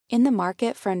In the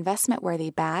market for investment-worthy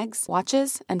bags,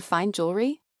 watches, and fine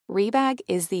jewelry, Rebag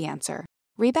is the answer.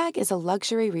 Rebag is a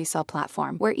luxury resale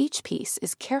platform where each piece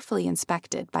is carefully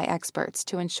inspected by experts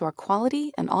to ensure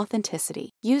quality and authenticity.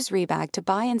 Use Rebag to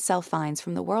buy and sell finds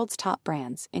from the world's top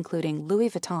brands, including Louis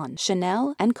Vuitton,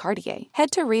 Chanel, and Cartier. Head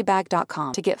to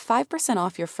Rebag.com to get 5%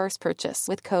 off your first purchase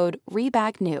with code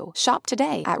REBAGNEW. Shop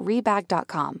today at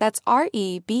Rebag.com. That's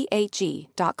REBAG.com.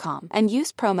 And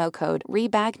use promo code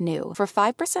REBAGNEW for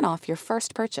 5% off your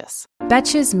first purchase.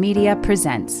 Betches Media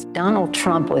presents. Donald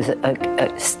Trump was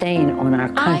a stain on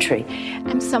our country.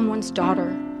 I'm someone's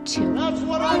daughter, too. That's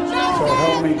what I do. So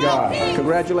help me God.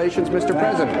 Congratulations, Mr.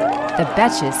 President. The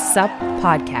Betches Sup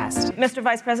Podcast. Mr.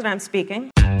 Vice President, I'm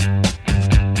speaking.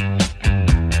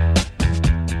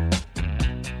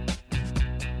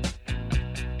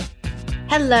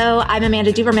 Hello, I'm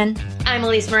Amanda Duberman. I'm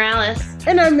Elise Morales.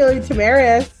 And I'm Millie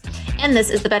Tamaris. And this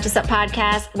is the Betches Up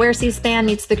Podcast, where C-SPAN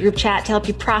meets the group chat to help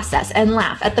you process and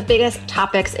laugh at the biggest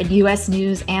topics in U.S.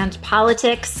 news and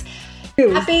politics.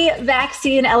 Happy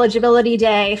Vaccine Eligibility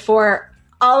Day for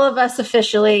all of us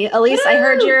officially. Elise, I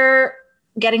heard you're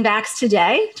getting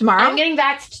vaxxed tomorrow. I'm getting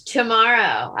vaxxed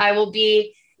tomorrow. I will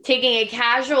be taking a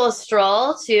casual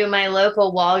stroll to my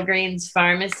local Walgreens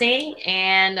pharmacy,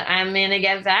 and I'm going to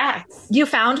get vaxxed. You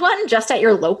found one just at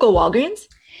your local Walgreens?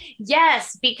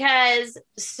 Yes, because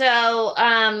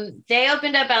they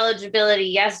opened up eligibility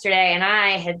yesterday, and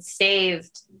I had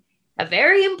saved a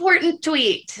very important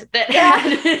tweet that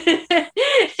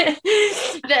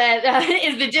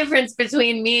is the difference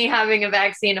between me having a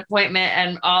vaccine appointment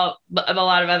and a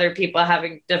lot of other people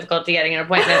having difficulty getting an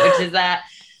appointment, which is that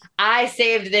I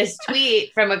saved this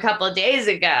tweet from a couple of days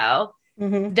ago.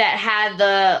 Mm-hmm. That had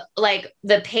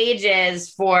the pages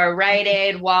for Rite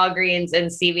Aid, Walgreens,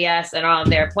 and CVS and all of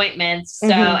their appointments. So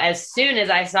as soon as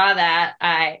I saw that,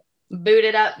 I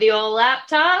booted up the old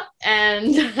laptop, and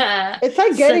it's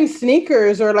like getting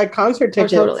sneakers or like concert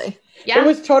tickets. Oh, totally. Yeah. It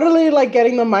was totally like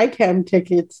getting the MyChem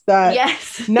tickets. That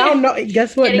now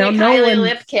guess what? Getting now a no one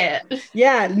lip kit.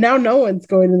 Yeah. Now no one's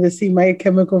going to see My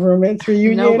Chemical Romance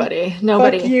reunion. Nobody.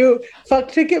 Fuck you. Fuck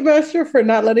Ticketmaster for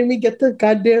not letting me get the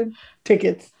goddamn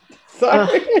tickets.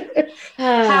 Sorry.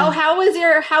 How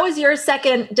was your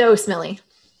second dose, Millie?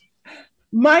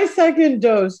 My second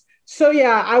dose. So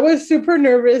yeah, I was super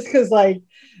nervous because like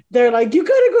they're like, you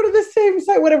gotta go to the same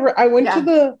site, whatever. I went to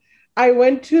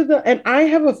the, and I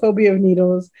have a phobia of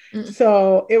needles.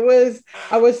 So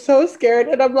I was so scared.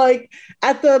 And I'm like,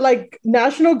 at the like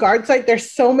National Guard site,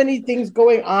 there's so many things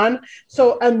going on.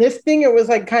 So on this thing, it was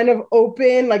like kind of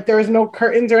open, like there was no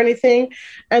curtains or anything.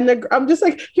 And I'm just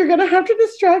like, you're going to have to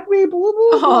distract me, blah,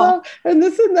 blah, blah, and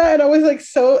this and that. And I was like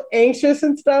so anxious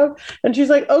and stuff. And she's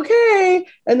like, okay.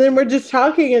 And then we're just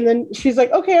talking. And then she's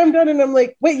like, okay, I'm done. And I'm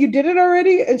like, wait, you did it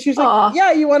already? And she's like,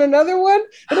 yeah, you want another one?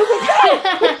 And I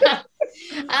was like,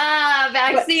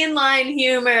 vaccine line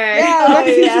humor. Yeah,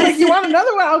 she's like, you want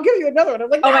another one? I'll give you another one. I'm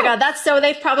like, oh my God, that's so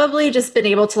they've probably just been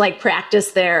able to like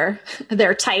practice their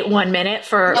tight 1 minute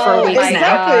for weeks now.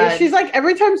 Exactly. She's like,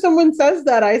 every time someone says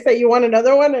that, I say, you want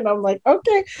another one? And I'm like,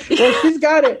 okay, well, she's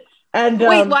got it. And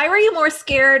wait, why were you more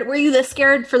scared? Were you this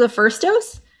scared for the first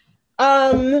dose?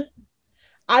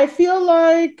 I feel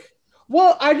like,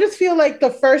 I just feel like the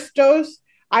first dose,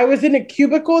 I was in a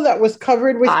cubicle that was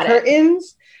covered with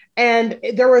curtains. And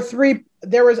there was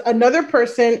another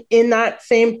person in that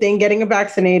same thing getting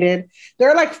vaccinated. There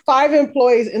are like 5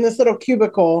 employees in this little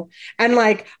cubicle. And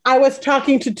like, I was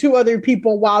talking to 2 other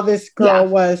people while this girl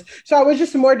was. So I was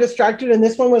just more distracted. And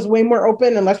this one was way more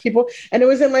open and less people. And it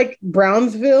was in like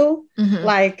Brownsville,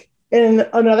 like in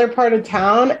another part of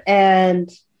town. And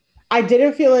I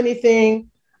didn't feel anything.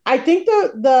 I think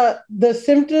the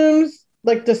symptoms,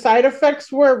 like the side effects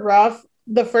were rough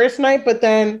the first night, but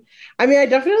then, I mean, I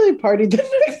definitely partied the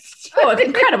next night. Oh,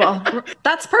 incredible.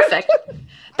 That's perfect.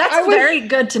 That's very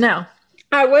good to know.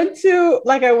 I went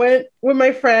with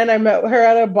my friend. I met her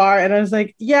at a bar and I was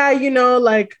like, yeah,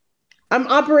 like I'm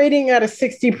operating at a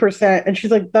 60%. And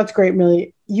she's like, that's great,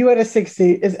 Millie. You at a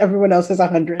 60 is everyone else is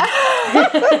 100.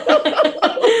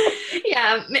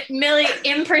 Yeah, Millie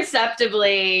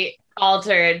imperceptibly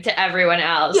altered to everyone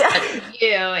else. Yeah. But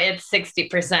you, it's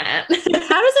 60%.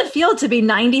 How does it feel to be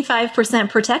 95%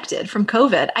 protected from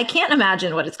COVID? I can't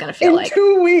imagine what it's going to feel like. In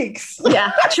 2 weeks.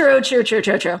 Yeah, true. I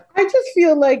just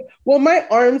feel like, my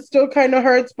arm still kind of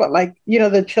hurts, but like,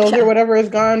 the chills or whatever is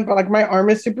gone, but like my arm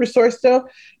is super sore still.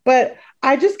 But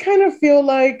I just kind of feel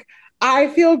like I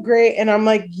feel great. And I'm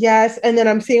like, yes. And then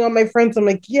I'm seeing all my friends. I'm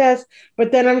like, yes.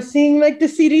 But then I'm seeing like the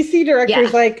CDC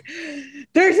directors like,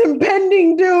 there's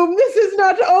impending doom. This is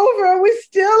not over. We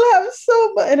still have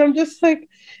so much. And I'm just like,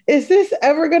 is this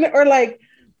ever going to, or like,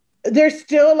 there's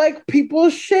still like people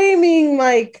shaming,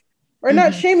 like, or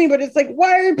not shaming, but it's like,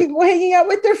 why are people hanging out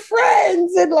with their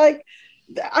friends? And like,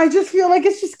 I just feel like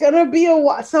it's just gonna be a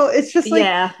while. So it's just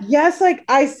like, yes, like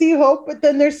I see hope, but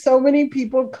then there's so many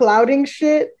people clouding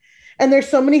shit, and there's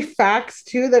so many facts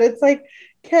too that it's like,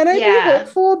 can I be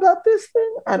hopeful about this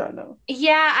thing? I don't know.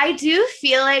 Yeah, I do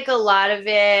feel like a lot of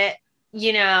it,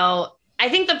 you know, I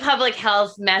think the public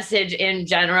health message in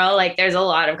general, like there's a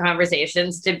lot of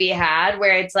conversations to be had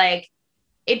where it's like,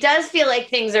 it does feel like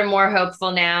things are more hopeful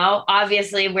now.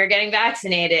 Obviously, we're getting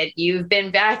vaccinated. You've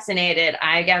been vaccinated.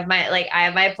 I have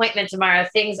my appointment tomorrow.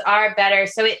 Things are better.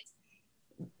 So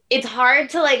it's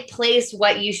hard to like place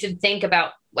what you should think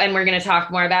about, and we're going to talk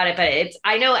more about it, but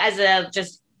I know as a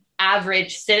just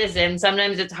average citizen,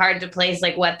 sometimes it's hard to place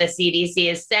like what the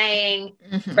CDC is saying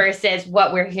versus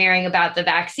what we're hearing about the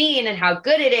vaccine and how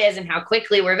good it is and how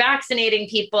quickly we're vaccinating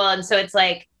people. And so it's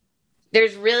like,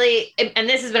 there's really, and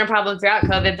this has been a problem throughout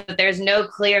COVID, but there's no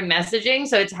clear messaging.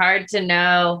 So it's hard to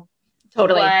know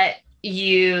what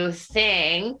you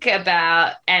think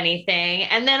about anything.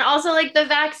 And then also like the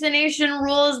vaccination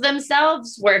rules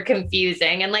themselves were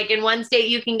confusing. And like in one state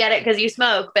you can get it because you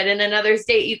smoke, but in another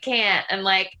state you can't. And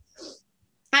like,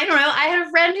 I don't know. I had a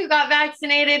friend who got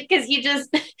vaccinated because he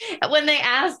just, when they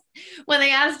asked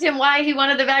him why he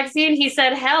wanted the vaccine, he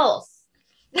said health.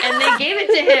 And they gave it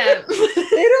to him.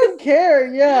 They don't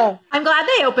care. Yeah. I'm glad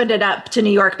they opened it up to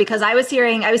New York, because I was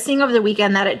seeing over the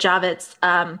weekend that at Javits,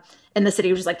 in the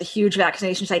city, which is like the huge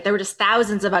vaccination site, there were just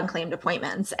thousands of unclaimed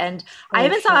appointments. And I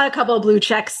even saw a couple of blue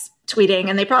checks tweeting,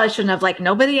 and they probably shouldn't have, like,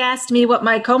 nobody asked me what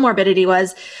my comorbidity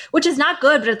was, which is not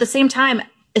good. But at the same time,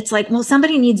 it's like, well,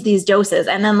 somebody needs these doses.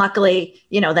 And then luckily,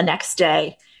 you know, the next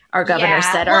day, our governor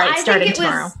said, all right, starting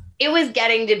tomorrow. It was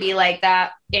getting to be like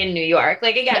that in New York.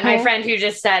 Like, again, my friend who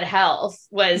just said health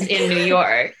was in New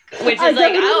York, which is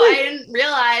like, I didn't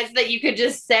realize that you could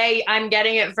just say, I'm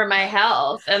getting it for my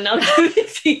health, and they'll give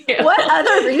it to you. What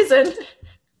other reason?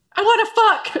 I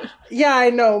want to fuck. Yeah,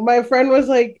 I know. My friend was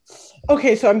like,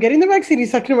 okay, so I'm getting the vaccine.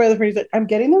 He's talking to my other friend. He's like, I'm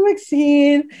getting the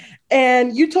vaccine.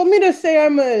 And you told me to say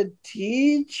I'm a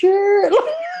teacher.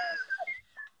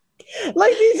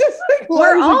 Like, he's just like,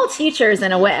 we're all teachers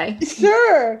in a way.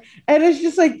 Sure. And it's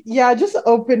just like, yeah, just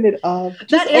open it up.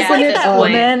 That is like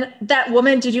that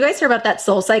woman. Did you guys hear about that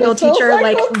Soul Cycle teacher?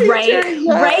 Right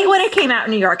when it came out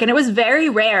in New York. And it was very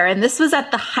rare. And this was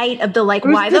at the height of the, like,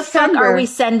 why the fuck are we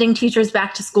sending teachers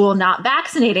back to school, not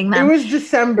vaccinating them? It was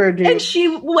December, dude. And she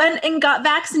went and got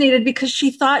vaccinated because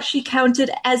she thought she counted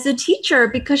as a teacher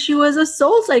because she was a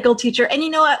Soul Cycle teacher. And you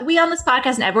know what? We on this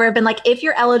podcast and everywhere have been like, if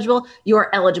you're eligible, you're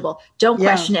eligible. Don't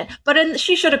question it. But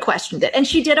she should have questioned it. And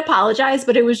she did apologize,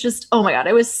 but it was just, oh my God,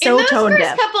 it was so tone deaf. In those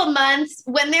first couple months,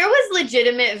 when there was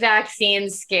legitimate vaccine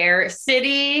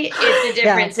scarcity, it's a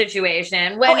different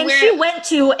situation. She went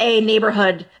to a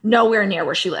neighborhood nowhere near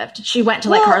where she lived. She went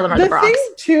to like Harlem or the Bronx. The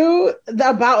thing too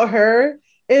about her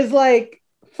is like,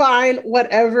 fine,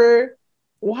 whatever.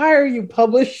 Why are you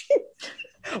publishing?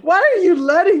 Why are you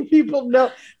letting people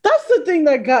know? That's the thing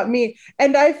that got me.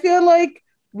 And I feel like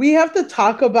we have to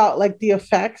talk about like the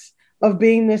effects of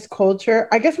being this culture.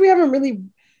 I guess we haven't really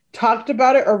talked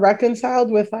about it or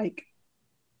reconciled with like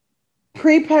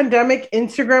pre-pandemic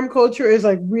Instagram culture is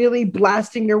like really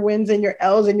blasting your wins and your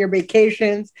L's and your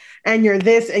vacations and your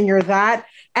this and your that.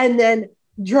 And then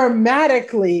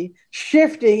dramatically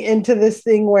shifting into this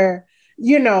thing where,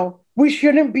 you know, we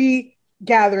shouldn't be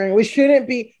gathering. We shouldn't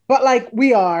be, but like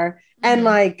we are. And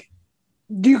like,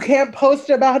 you can't post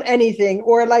about anything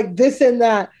or like this and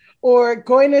that or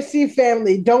going to see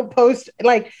family. Don't post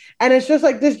like, and it's just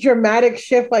like this dramatic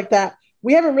shift like that.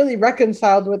 We haven't really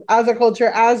reconciled with as a culture,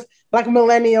 as like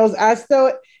millennials, as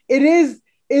though it is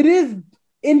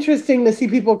interesting to see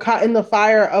people caught in the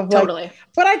fire of like,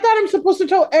 but I thought I'm supposed to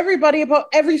tell everybody about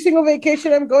every single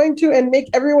vacation I'm going to and make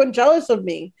everyone jealous of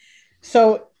me.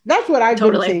 So that's what I've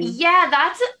been seeing. Yeah,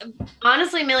 that's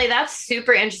honestly, Millie, that's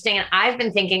super interesting. And I've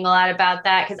been thinking a lot about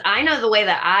that because I know the way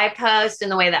that I post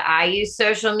and the way that I use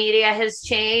social media has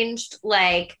changed.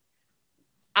 Like,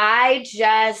 after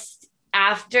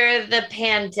the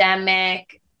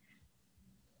pandemic,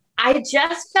 I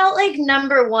just felt like,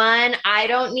 number one, I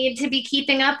don't need to be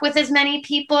keeping up with as many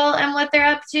people and what they're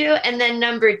up to. And then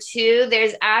number two,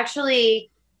 there's actually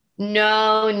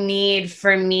no need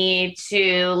for me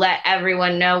to let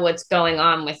everyone know what's going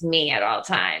on with me at all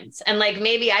times. And like,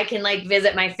 maybe I can like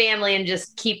visit my family and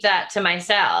just keep that to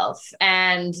myself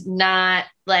and not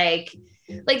like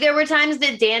there were times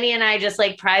that Danny and I just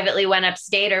like privately went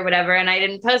upstate or whatever. And I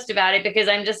didn't post about it because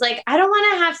I'm just like, I don't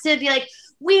want to have to be like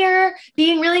we're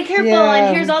being really careful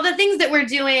and here's all the things that we're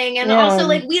doing. And also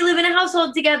like we live in a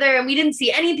household together and we didn't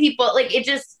see any people. Like it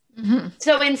just,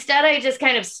 so instead I just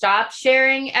kind of stopped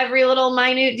sharing every little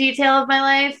minute detail of my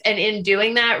life. And in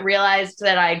doing that, realized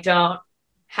that I don't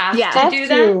have to do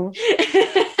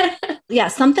that. Yeah,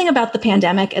 something about the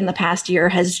pandemic in the past year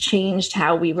has changed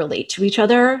how we relate to each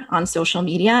other on social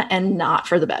media, and not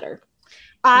for the better.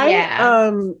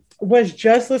 I was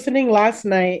just listening last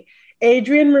night,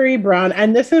 Adrienne Marie Brown,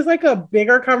 and this is like a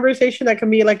bigger conversation that can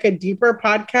be like a deeper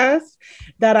podcast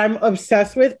that I'm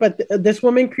obsessed with, but this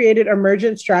woman created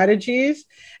Emergent Strategies.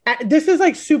 This is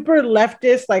like super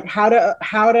leftist, like how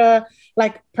to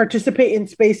like participate in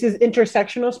spaces,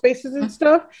 intersectional spaces and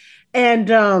stuff.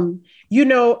 And you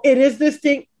know, it is this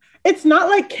thing. It's not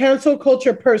like cancel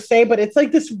culture per se, but it's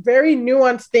like this very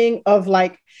nuanced thing of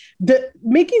like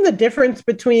making the difference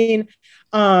between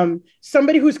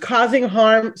somebody who's causing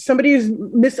harm, somebody who's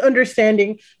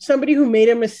misunderstanding, somebody who made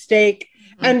a mistake.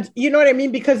 And you know what I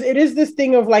mean? Because it is this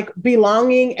thing of like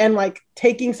belonging and like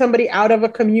taking somebody out of a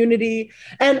community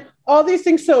and all these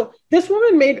things. So this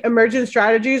woman made Emergent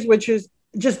Strategies, which is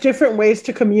just different ways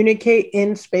to communicate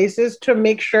in spaces to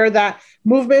make sure that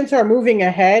movements are moving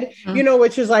ahead, you know,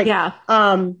 which is like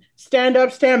stand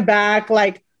up, stand back,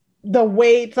 like the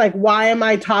weight, like why am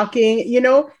I talking, you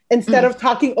know, instead of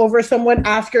talking over someone,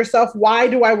 ask yourself, why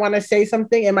do I want to say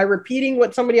something? Am I repeating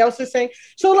what somebody else is saying?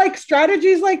 So like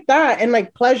strategies like that and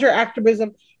like pleasure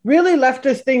activism, really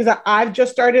leftist things that I've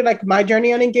just started like my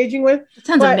journey on engaging with. That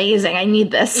sounds amazing. I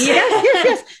need this.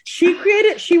 Yes.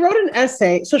 She wrote an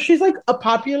essay. So she's like a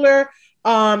popular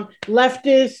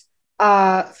leftist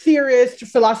theorist,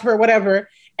 philosopher, whatever.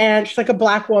 And she's like a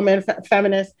Black woman,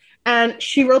 feminist. And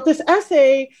she wrote this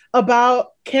essay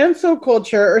about cancel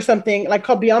culture or something like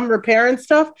called Beyond Repair and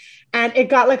stuff. And it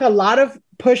got like a lot of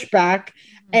pushback.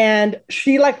 And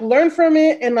she like learned from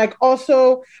it and like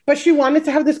also, but she wanted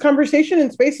to have this conversation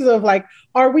in spaces of like,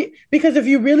 because if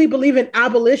you really believe in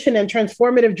abolition and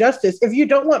transformative justice, if you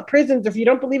don't want prisons, if you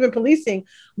don't believe in policing,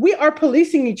 we are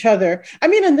policing each other. I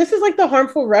mean, and this is like the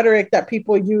harmful rhetoric that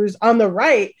people use on the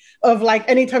right of like,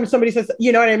 anytime somebody says,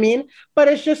 you know what I mean? But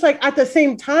it's just like, at the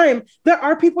same time, there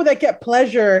are people that get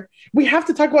pleasure. We have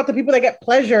to talk about the people that get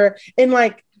pleasure in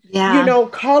like, you know,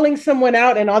 calling someone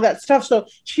out and all that stuff. So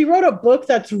she wrote a book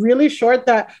that's really short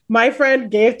that my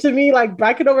friend gave to me like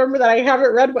back in November that I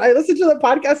haven't read, but I listened to the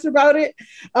podcast about it.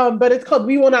 But it's called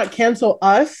We Will Not Cancel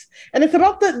Us. And it's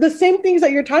about the same things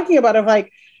that you're talking about of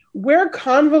like, we're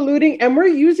convoluting and we're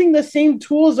using the same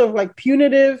tools of like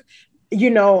punitive, you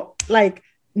know, like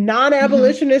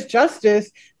non-abolitionist justice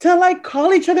to like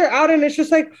call each other out. And it's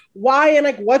just like, why? And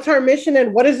like, what's our mission?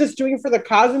 And what is this doing for the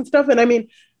cause and stuff? And I mean,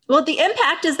 well, the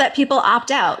impact is that people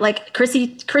opt out. Like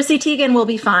Chrissy Teigen will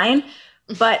be fine,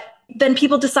 but then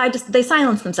people decide they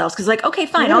silence themselves because like, okay,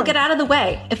 fine, I'll get out of the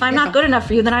way. If I'm not good enough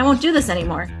for you, then I won't do this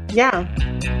anymore. Yeah.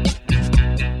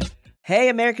 Hey,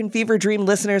 American Fever Dream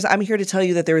listeners, I'm here to tell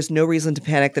you that there is no reason to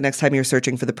panic the next time you're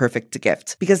searching for the perfect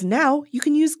gift, because now you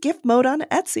can use gift mode on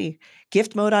Etsy.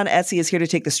 Gift mode on Etsy is here to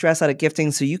take the stress out of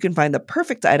gifting so you can find the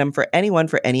perfect item for anyone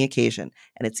for any occasion.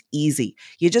 And it's easy.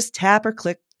 You just tap or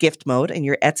click gift mode in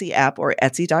your Etsy app or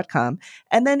Etsy.com,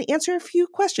 and then answer a few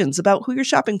questions about who you're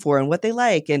shopping for and what they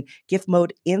like. And gift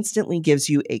mode instantly gives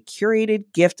you a curated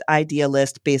gift idea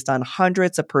list based on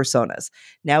hundreds of personas.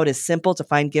 Now it is simple to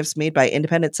find gifts made by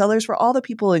independent sellers for all the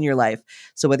people in your life.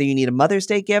 So whether you need a Mother's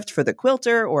Day gift for the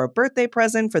quilter or a birthday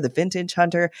present for the vintage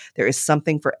hunter, there is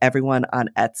something for everyone on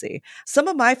Etsy. Some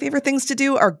of my favorite things to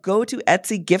do are go to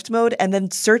Etsy gift mode and then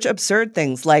search absurd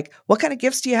things like, what kind of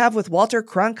gifts do you have with Walter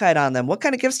Cronkite on them? What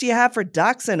kind of gifts do you have for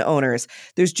dachshund owners?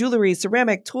 There's jewelry,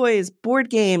 ceramic, toys, board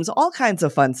games, all kinds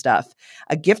of fun stuff.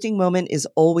 A gifting moment is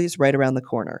always right around the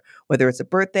corner, whether it's a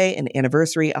birthday, an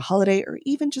anniversary, a holiday, or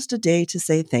even just a day to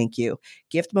say thank you.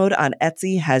 Gift mode on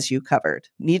Etsy has you covered.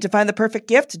 Need to find the perfect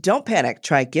gift? Don't panic.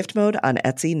 Try gift mode on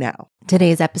Etsy now.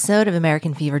 Today's episode of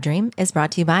American Fever Dream is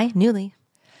brought to you by Nuuly.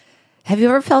 Have you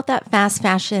ever felt that fast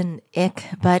fashion ick,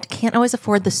 but can't always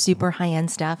afford the super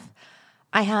high-end stuff?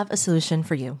 I have a solution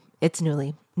for you. It's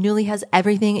Nuuly. Nuuly has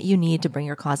everything you need to bring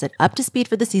your closet up to speed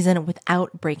for the season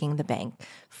without breaking the bank.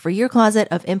 Free your closet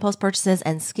of impulse purchases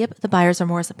and skip the buyer's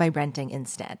remorse by renting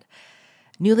instead.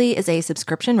 Nuuly is a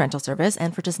subscription rental service,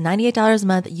 and for just $98 a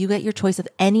month, you get your choice of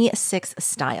any 6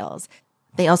 styles.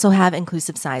 They also have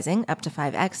inclusive sizing, up to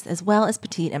 5X, as well as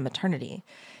petite and maternity.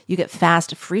 You get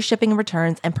fast, free shipping and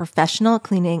returns, and professional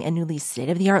cleaning and Nuuly's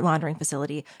state-of-the-art laundering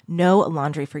facility. No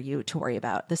laundry for you to worry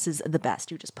about. This is the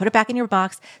best. You just put it back in your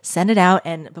box, send it out,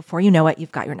 and before you know it,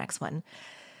 you've got your next one.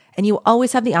 And you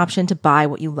always have the option to buy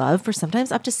what you love for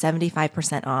sometimes up to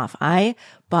 75% off. I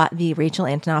bought the Rachel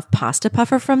Antonoff pasta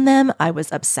puffer from them. I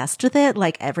was obsessed with it,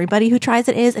 like everybody who tries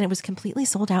it is, and it was completely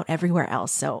sold out everywhere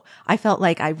else. So I felt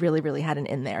like I really, really had an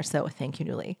in there. So thank you,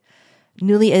 Nuuly.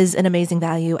 Nuuly is an amazing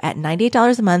value at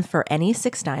 $98 a month for any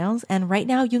 6 styles. And right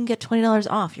now you can get $20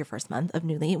 off your first month of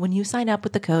Nuuly when you sign up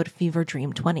with the code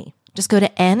FEVERDREAM20. Just go to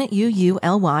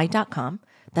NUULY.com.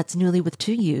 That's Nuuly with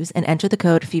 2 U's, and enter the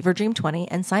code FEVERDREAM20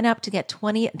 and sign up to get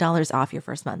 $20 off your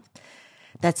first month.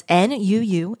 That's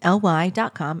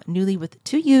NUULY.com, Nuuly with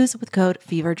 2 U's with code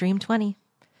FEVERDREAM20.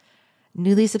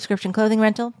 Nuuly subscription clothing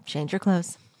rental. Change your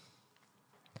clothes.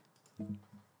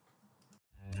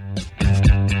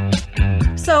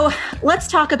 So let's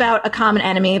talk about a common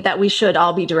enemy that we should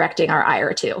all be directing our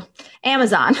ire to.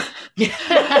 Amazon.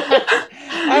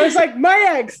 I was like,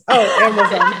 my ex. Oh,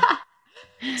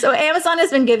 Amazon. So Amazon has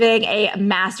been giving a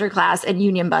masterclass in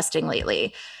union busting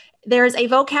lately. There's a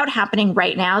vote count happening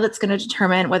right now that's going to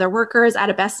determine whether workers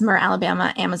at a Bessemer,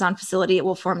 Alabama Amazon facility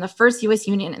will form the first U.S.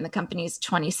 union in the company's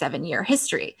 27-year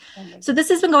history. So this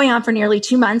has been going on for nearly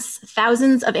 2 months.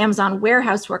 Thousands of Amazon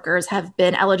warehouse workers have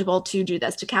been eligible to do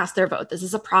this, to cast their vote. This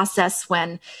is a process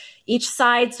when each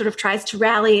side sort of tries to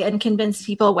rally and convince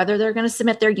people whether they're going to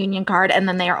submit their union card, and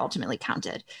then they are ultimately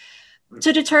counted.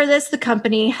 To deter this, the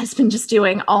company has been just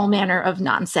doing all manner of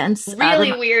nonsense.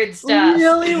 Really weird stuff.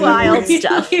 Really wild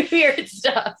stuff. Really weird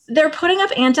stuff. They're putting up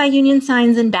anti-union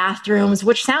signs in bathrooms,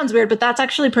 which sounds weird, but that's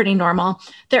actually pretty normal.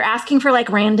 They're asking for like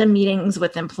random meetings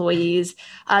with employees.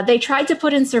 They tried to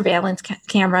put in surveillance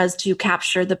cameras to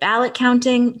capture the ballot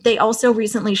counting. They also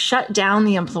recently shut down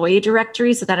the employee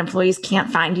directory so that employees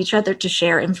can't find each other to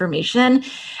share information.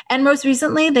 And most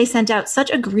recently, they sent out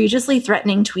such egregiously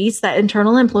threatening tweets that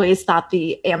internal employees thought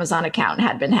the Amazon account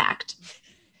had been hacked.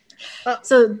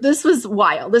 So this was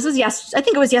wild. This was I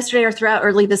think it was yesterday or throughout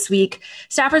early this week.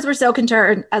 Staffers were so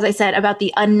concerned, as I said, about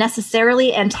the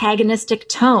unnecessarily antagonistic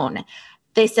tone.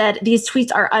 They said these tweets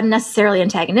are unnecessarily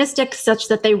antagonistic, such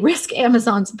that they risk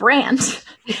Amazon's brand.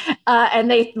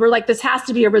 And they were like, this has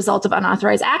to be a result of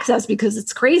unauthorized access because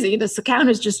it's crazy. This account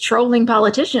is just trolling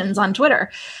politicians on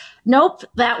Twitter. Nope,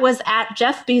 that was at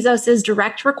Jeff Bezos's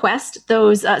direct request.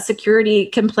 Those security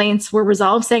complaints were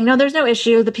resolved, saying, no, there's no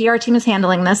issue. The PR team is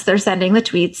handling this. They're sending the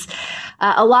tweets.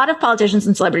 A lot of politicians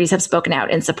and celebrities have spoken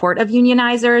out in support of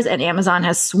unionizers, and Amazon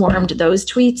has swarmed those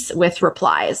tweets with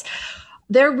replies.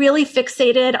 They're really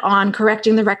fixated on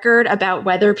correcting the record about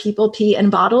whether people pee in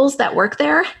bottles that work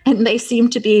there. And they seem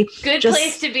to be good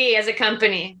place to be as a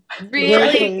company.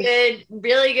 Really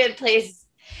good place.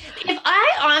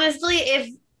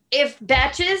 If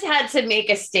Betches had to make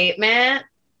a statement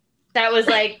that was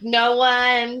like, no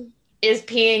one is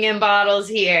peeing in bottles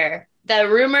here. The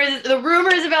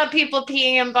rumors about people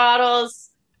peeing in bottles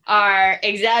are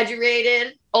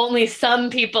exaggerated. Only some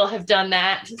people have done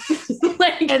that.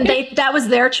 And that was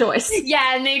their choice.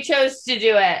 Yeah, and they chose to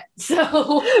do it.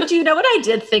 So do you know what I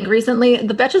did think recently?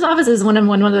 The Betches office is one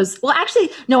of those. Well, actually,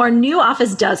 no, our new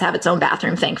office does have its own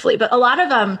bathroom, thankfully. But a lot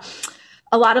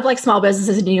of like small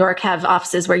businesses in New York have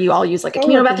offices where you all use like a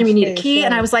communal bathroom. You need a key. Yeah.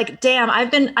 And I was like, damn,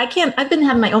 I've been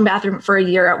having my own bathroom for a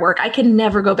year at work. I can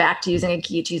never go back to using a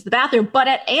key to use the bathroom. But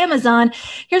at Amazon,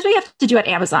 here's what you have to do at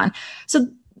Amazon. So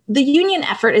the union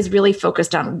effort is really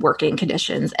focused on working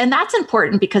conditions. And that's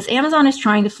important because Amazon is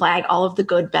trying to flag all of the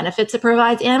good benefits it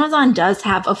provides. Amazon does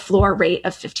have a floor rate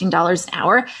of $15 an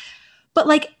hour. But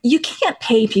like, you can't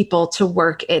pay people to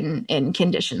work in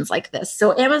conditions like this.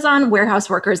 So Amazon warehouse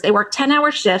workers, they work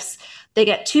 10-hour shifts. They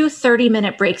get 2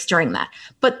 30-minute breaks during that.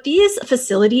 But these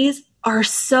facilities are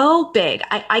so big.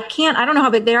 I don't know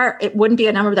how big they are. It wouldn't be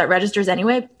a number that registers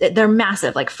anyway. They're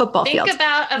massive, like football fields. Think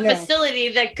about a facility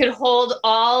that could hold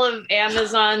all of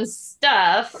Amazon's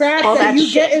stuff. Crap that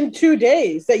you get in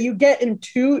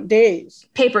 2 days.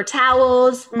 Paper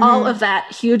towels, all of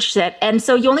that huge shit. And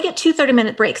so you only get 2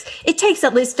 30-minute breaks. It takes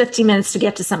at least 15 minutes to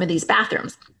get to some of these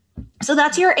bathrooms. So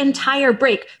that's your entire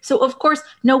break. So of course,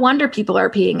 no wonder people are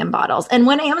peeing in bottles. And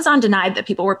when Amazon denied that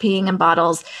people were peeing in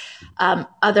bottles, a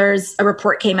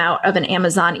report came out of an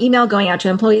Amazon email going out to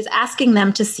employees asking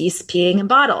them to cease peeing in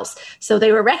bottles. So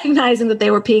they were recognizing that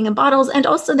they were peeing in bottles, and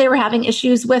also they were having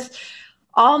issues with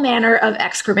all manner of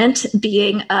excrement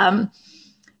being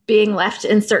left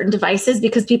in certain devices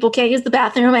because people can't use the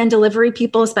bathroom, and delivery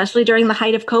people, especially during the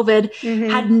height of COVID,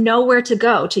 had nowhere to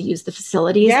go to use the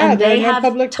facilities. Yeah, and they have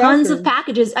tons bathroom. of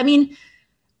packages. I mean,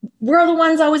 we're the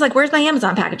ones always like, where's my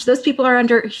Amazon package? Those people are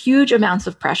under huge amounts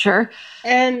of pressure.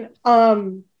 And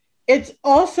it's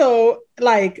also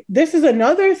like, this is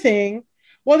another thing.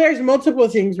 Well, there's multiple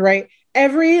things, right?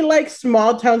 every like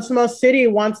small town, small city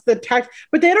wants the tax,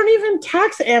 but they don't even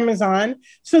tax Amazon.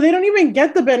 So they don't even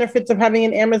get the benefits of having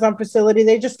an Amazon facility.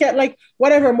 They just get like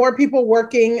whatever, more people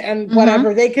working and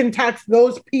whatever. They can tax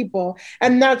those people.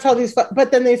 And that's how these,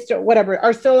 but then they still, whatever,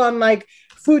 are still on like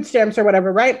food stamps or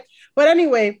whatever, right? But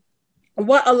anyway,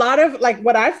 what a lot of like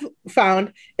what I've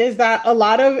found is that a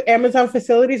lot of Amazon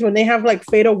facilities, when they have like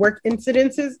fatal work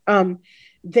incidences,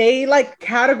 they like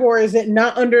categorize it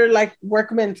not under like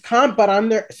workman's comp, but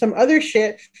under some other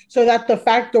shit, so that the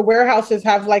fact the warehouses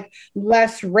have like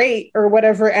less rate or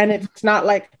whatever, and it's not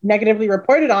like negatively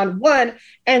reported on, one.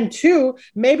 And two,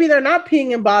 maybe they're not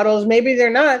peeing in bottles, maybe they're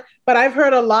not, but I've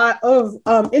heard a lot of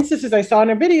instances I saw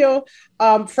in a video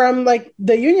from like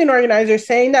the union organizers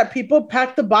saying that people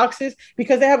pack the boxes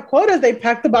because they have quotas. They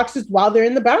pack the boxes while they're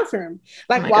in the bathroom,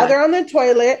 like while they're on the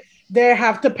toilet. They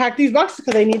have to pack these boxes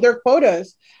because they need their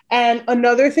quotas. And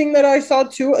another thing that I saw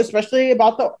too, especially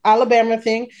about the Alabama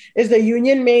thing, is the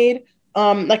union made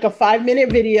like a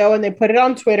 5-minute video and they put it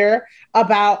on Twitter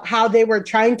about how they were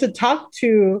trying to talk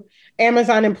to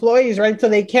Amazon employees, right? So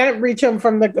they can't reach them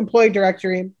from the employee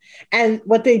directory. And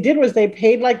what they did was they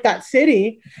paid like that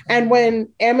city. And when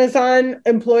Amazon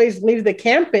employees leave the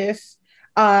campus,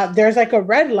 there's like a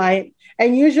red light.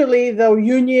 And usually the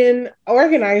union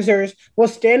organizers will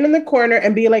stand in the corner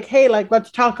and be like, hey, like,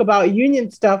 let's talk about union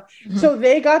stuff. So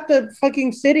they got the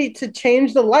fucking city to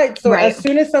change the light. So as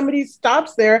soon as somebody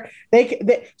stops there, they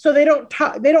don't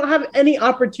talk, they don't have any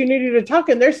opportunity to talk.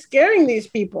 And they're scaring these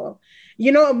people,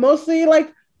 you know, mostly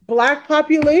like Black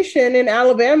population in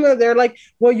Alabama. They're like,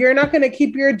 well, you're not going to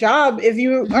keep your job if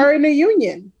you are in a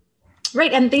union.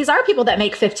 Right. And these are people that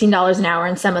make $15 an hour,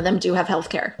 and some of them do have health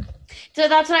care. So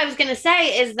that's what I was going to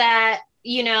say, is that,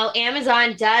 you know,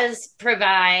 Amazon does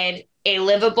provide a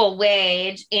livable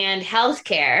wage and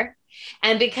healthcare.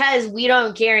 And because we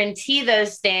don't guarantee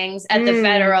those things at the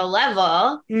federal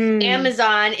level,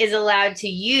 Amazon is allowed to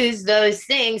use those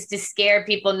things to scare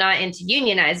people not into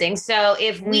unionizing. So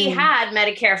if we had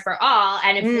Medicare for all,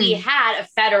 and if we had a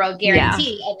federal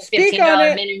guarantee of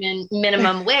 $15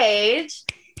 minimum wage,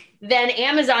 then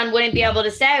Amazon wouldn't be able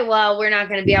to say, well, we're not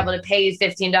going to be able to pay you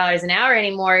 $15 an hour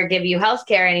anymore, or give you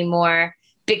healthcare anymore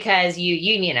because you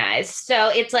unionize. So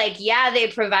it's like, yeah, they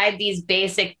provide these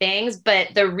basic things, but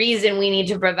the reason we need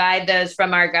to provide those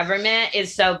from our government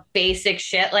is so basic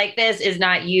shit like this is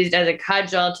not used as a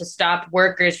cudgel to stop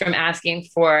workers from asking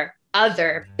for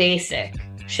other basic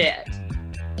shit.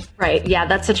 Right. Yeah,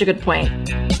 that's such a good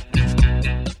point.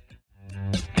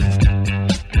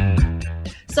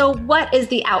 So what is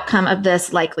the outcome of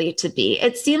this likely to be?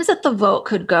 It seems that the vote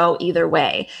could go either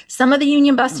way. Some of the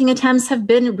union busting attempts have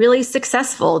been really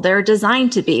successful. They're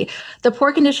designed to be. The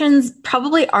poor conditions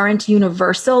probably aren't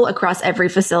universal across every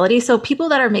facility. So people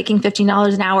that are making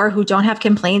 $15 an hour who don't have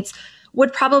complaints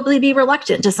would probably be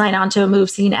reluctant to sign on to a move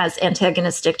seen as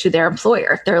antagonistic to their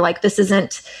employer. If they're like,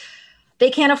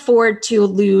 they can't afford to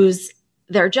lose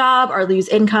their job or lose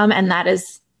income. And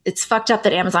it's fucked up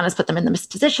that Amazon has put them in this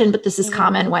position, but this is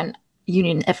common when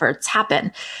union efforts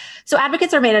happen. So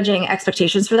advocates are managing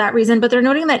expectations for that reason, but they're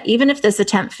noting that even if this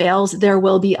attempt fails, there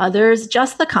will be others.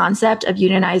 Just the concept of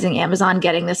unionizing Amazon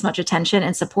getting this much attention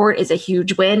and support is a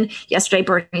huge win. Yesterday,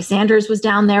 Bernie Sanders was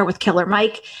down there with Killer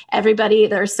Mike.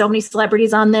 There are so many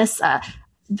celebrities on this.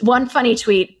 One funny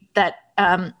tweet that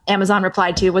Amazon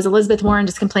replied to was Elizabeth Warren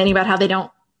just complaining about how they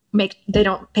don't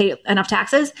pay enough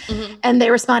taxes. And they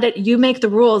responded, you make the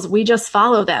rules, we just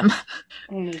follow them.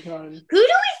 Oh my God. Who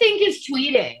do we think is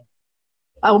tweeting?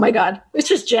 Oh my God. It's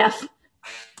just Jeff.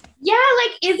 Yeah,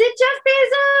 like, is it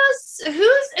Jeff Bezos?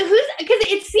 Who's because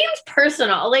it seems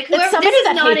personal. Like, it's somebody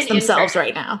that hates themselves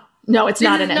right now. No, it's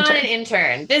not an intern. Not an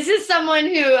intern. This is someone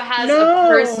who has a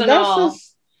personal.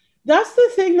 That's the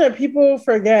thing that people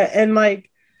forget. And like,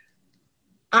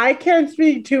 I can't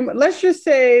speak too much. Let's just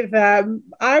say that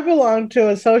I belong to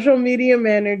a social media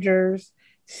manager's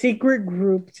secret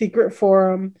group, secret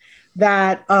forum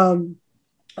that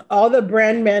all the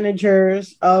brand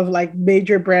managers of like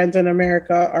major brands in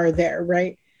America are there,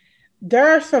 right?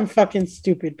 There are some fucking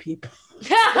stupid people.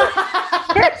 There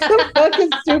are some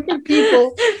fucking stupid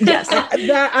people. Yes.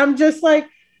 That I'm just like,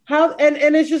 how,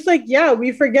 and it's just like, yeah,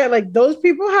 we forget like those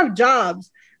people have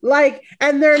jobs. Like,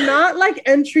 and they're not like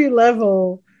entry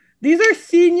level. These are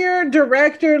senior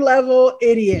director level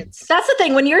idiots. That's the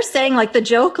thing. When you're saying like the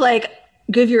joke, like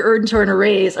give your intern a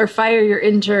raise or fire your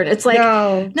intern, it's like,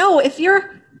 no,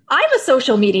 I'm a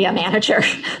social media manager.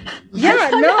 Yeah,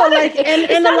 no, like,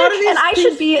 and a lot of these. And I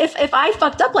should be, if I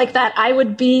fucked up like that, I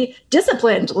would be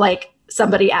disciplined like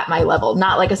somebody at my level,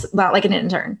 not like an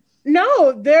intern.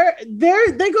 No,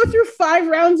 they go through 5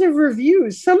 rounds of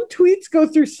reviews. Some tweets go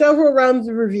through several rounds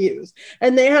of reviews,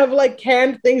 and they have like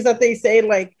canned things that they say.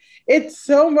 Like, it's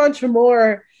so much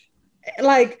more.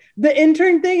 Like, the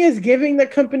intern thing is giving the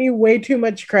company way too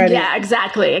much credit. Yeah,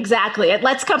 exactly. It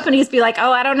lets companies be like,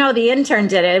 oh, I don't know, the intern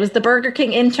did it. It was the Burger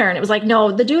King intern. It was like,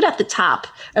 no, the dude at the top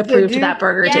approved that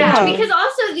Burger King. Yeah, because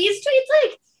also these tweets,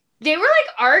 like, they were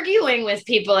like arguing with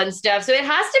people and stuff. So it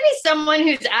has to be someone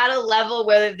who's at a level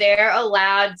where they're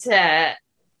allowed to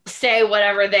say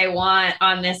whatever they want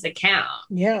on this account.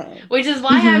 Yeah. Which is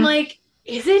why I'm like,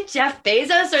 is it Jeff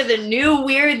Bezos or the new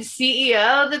weird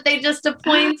CEO that they just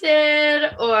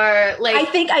appointed? Or like,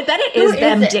 I bet it is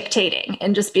them dictating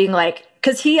and just being like,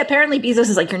 because Bezos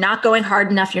is like, you're not going hard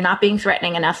enough. You're not being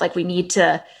threatening enough. Like, we need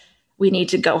to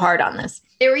go hard on this.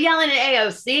 They were yelling at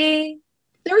AOC.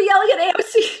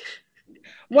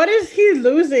 What is he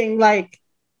losing? Like,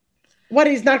 what,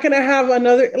 he's not going to have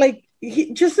another, like,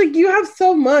 you have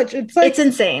so much. It's like, it's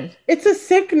insane. It's a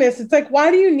sickness. It's like,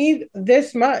 why do you need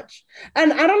this much?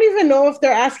 And I don't even know if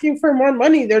they're asking for more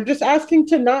money. They're just asking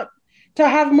to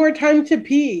have more time to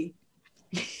pee.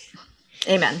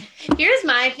 Amen. Here's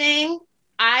my thing.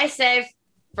 I say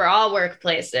for all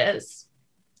workplaces,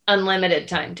 unlimited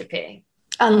time to pee.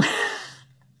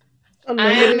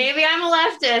 Maybe I'm a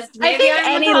leftist. Maybe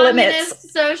I'm a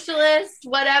communist, socialist,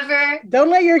 whatever. Don't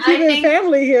let your Cuban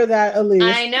family hear that, Elise.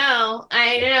 I know.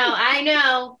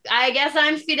 I guess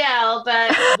I'm Fidel,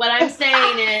 but what I'm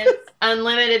saying is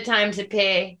unlimited time to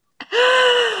pee.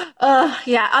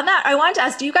 Yeah. On that, I wanted to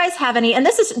ask, do you guys have any, and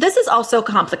this is also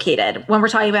complicated when we're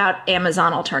talking about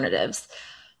Amazon alternatives.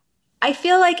 I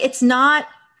feel like it's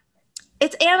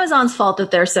Amazon's fault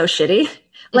that they're so shitty.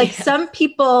 Like, some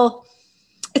people,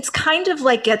 it's kind of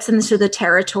like gets into the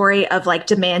territory of like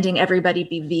demanding everybody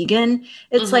be vegan.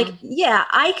 It's like, yeah,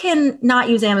 I can not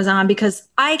use Amazon because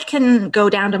I can go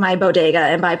down to my bodega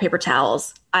and buy paper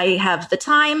towels. I have the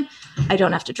time. I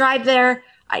don't have to drive there.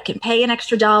 I can pay an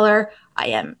extra $1. I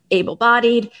am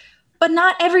able-bodied, but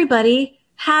not everybody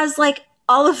has like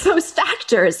all of those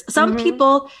factors. Some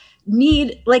people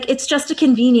need, like, it's just a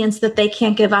convenience that they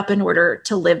can't give up in order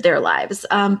to live their lives.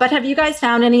 But have you guys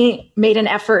made an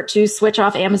effort to switch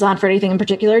off Amazon for anything in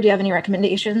particular? Do you have any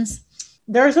recommendations?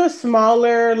 There's a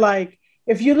smaller, like,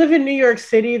 if you live in New York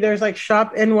City, there's like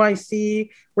Shop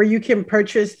NYC where you can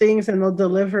purchase things and they'll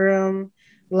deliver them,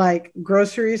 like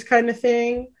groceries kind of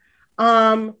thing.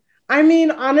 I mean,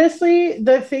 honestly,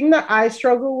 the thing that I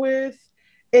struggle with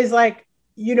is like,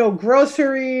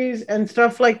 groceries and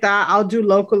stuff like that, I'll do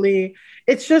locally.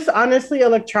 It's just honestly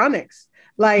electronics,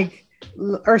 like,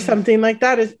 or something like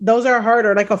that. Those are hard,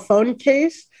 or like a phone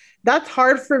case. That's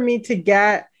hard for me to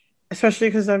get, especially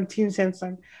because I'm Team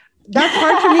Samsung. That's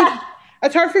hard for me.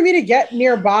 It's hard for me to get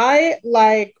nearby,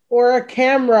 like, or a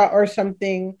camera or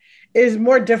something is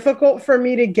more difficult for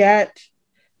me to get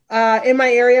in my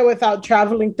area without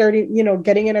traveling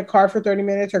getting in a car for 30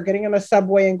 minutes or getting on a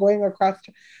subway and going across.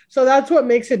 So that's what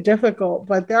makes it difficult.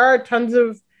 But there are tons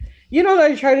of,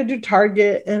 I try to do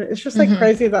Target, and it's just like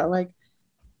crazy that, like,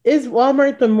 is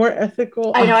Walmart the more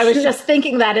ethical? I know. I was just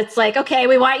thinking that it's like, okay,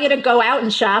 we want you to go out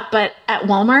and shop, but at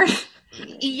Walmart.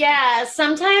 Yeah,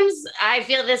 sometimes I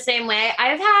feel the same way.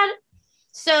 I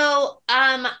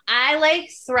like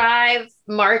Thrive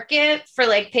Market for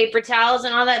like paper towels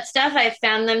and all that stuff. I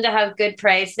found them to have good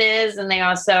prices, and they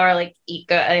also are like they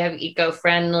have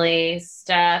eco-friendly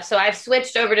stuff. So I've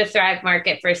switched over to Thrive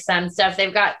Market for some stuff.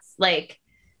 They've got like,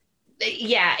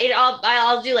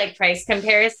 I'll do like price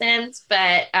comparisons,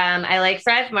 but I like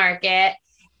Thrive Market.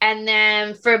 And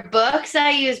then for books, I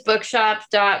use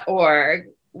bookshop.org,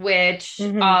 which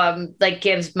like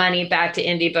gives money back to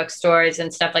indie bookstores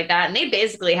and stuff like that. And they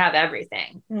basically have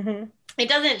everything. It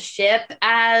doesn't ship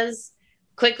as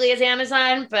quickly as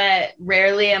Amazon, but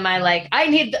rarely am I like, I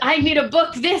need a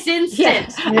book this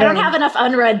instant. I don't have enough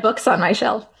unread books on my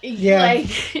shelf.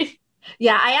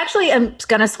 Yeah, I actually am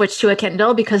going to switch to a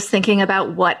Kindle because thinking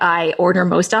about what I order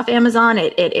most off Amazon,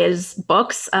 it is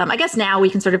books. I guess now we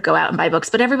can sort of go out and buy books,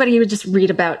 but everybody would just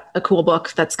read about a cool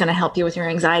book that's going to help you with your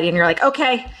anxiety. And you're like,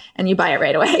 okay. And you buy it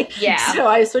right away. Yeah. So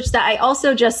I switched that. I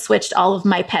also just switched all of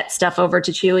my pet stuff over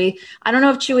to Chewy. I don't know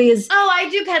if Chewy is. Oh, I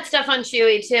do pet stuff on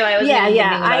Chewy too.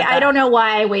 I don't know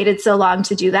why I waited so long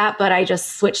to do that, but I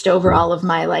just switched over all of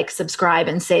my like subscribe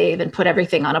and save and put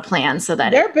everything on a plan so that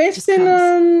they're based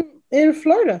in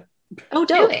Florida. Oh,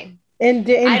 dope. Really? And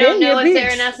I don't know if they're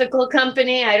an ethical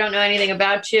company. I don't know anything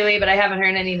about Chewy, but I haven't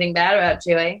heard anything bad about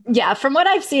Chewy. Yeah, from what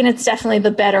I've seen, it's definitely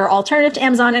the better alternative to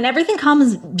Amazon, and everything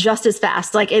comes just as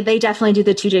fast. Like they definitely do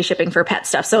the 2-day shipping for pet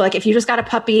stuff. So like if you just got a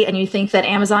puppy and you think that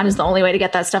Amazon is the only way to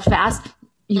get that stuff fast,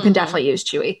 you can definitely use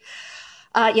Chewy.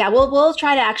 We'll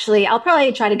try to I'll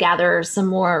probably try to gather some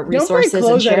more resources don't buy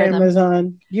clothes and share at them.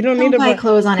 Amazon. You don't need to buy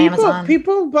clothes on Amazon.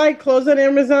 People buy clothes on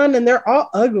Amazon and they're all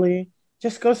ugly.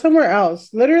 Just go somewhere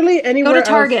else. Literally anywhere. Go to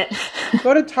Target.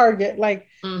 Go to Target. Like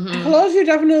clothes you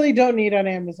definitely don't need on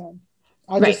Amazon.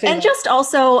 Just say and that. Just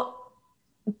also,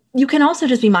 you can also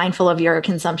just be mindful of your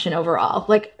consumption overall.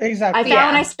 Like exactly. I found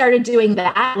when I started doing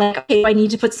that, like, okay, I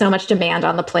need to put so much demand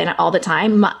on the planet all the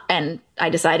time. And I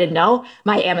decided, no,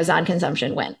 my Amazon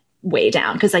consumption went way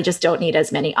down because I just don't need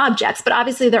as many objects. But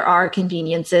obviously there are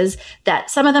conveniences that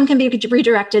some of them can be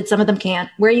redirected. Some of them can't.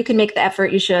 Where you can make the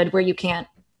effort, you should. Where you can't,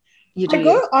 you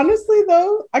do. Honestly,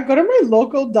 though, I go to my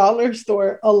local dollar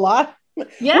store a lot.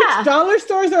 Yeah. Which dollar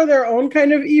stores are their own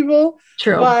kind of evil.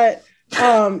 True. But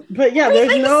yeah,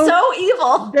 so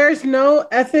evil. There's no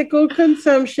ethical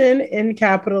consumption in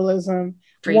capitalism.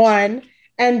 Preach. 1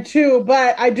 and 2,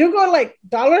 but I do go like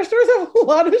dollar stores have a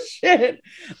lot of shit,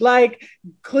 like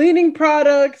cleaning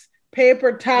products,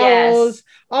 paper towels,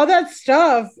 all that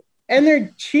stuff, and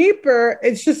they're cheaper.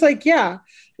 It's just like,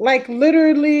 like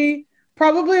literally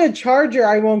probably a charger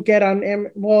I won't get on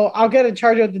I'll get a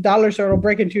charger at the dollar store, it'll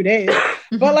break in 2 days.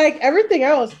 But like everything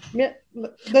else, the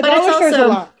dollar store's a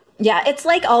lot. Yeah, it's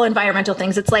like all environmental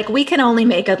things. It's like we can only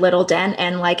make a little dent,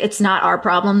 and like it's not our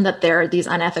problem that there are these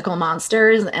unethical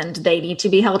monsters and they need to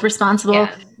be held responsible.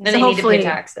 Yeah. And so they need to pay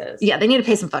taxes. Yeah, they need to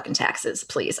pay some fucking taxes,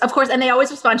 please. Of course, and they always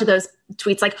respond to those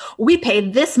tweets like, we pay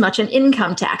this much in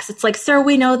income tax. It's like, sir,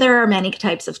 we know there are many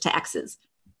types of taxes.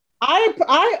 I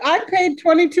paid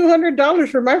 $2,200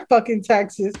 for my fucking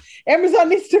taxes. Amazon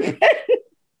needs to pay.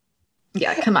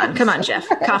 Yeah, come on, Jeff.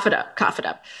 Cough it up.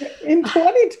 In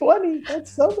 2020,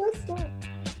 that's so messed up.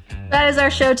 That is our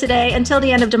show today. Until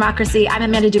the end of democracy, I'm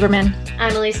Amanda Duberman.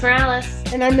 I'm Elise Morales.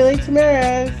 And I'm Millie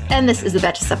Tamarez. And this is the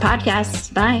Betches Up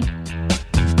Podcast. Bye.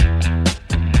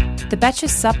 The Betches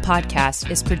Sup podcast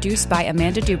is produced by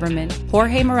Amanda Duberman,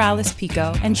 Jorge Morales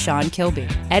Pico, and Sean Kilby.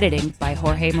 Editing by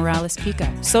Jorge Morales Pico.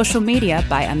 Social media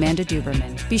by Amanda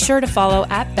Duberman. Be sure to follow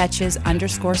at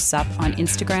Betches_Sup on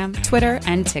Instagram, Twitter,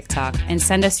 and TikTok, and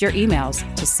send us your emails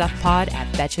to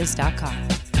suppod@betches.com.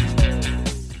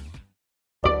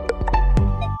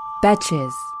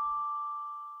 Betches.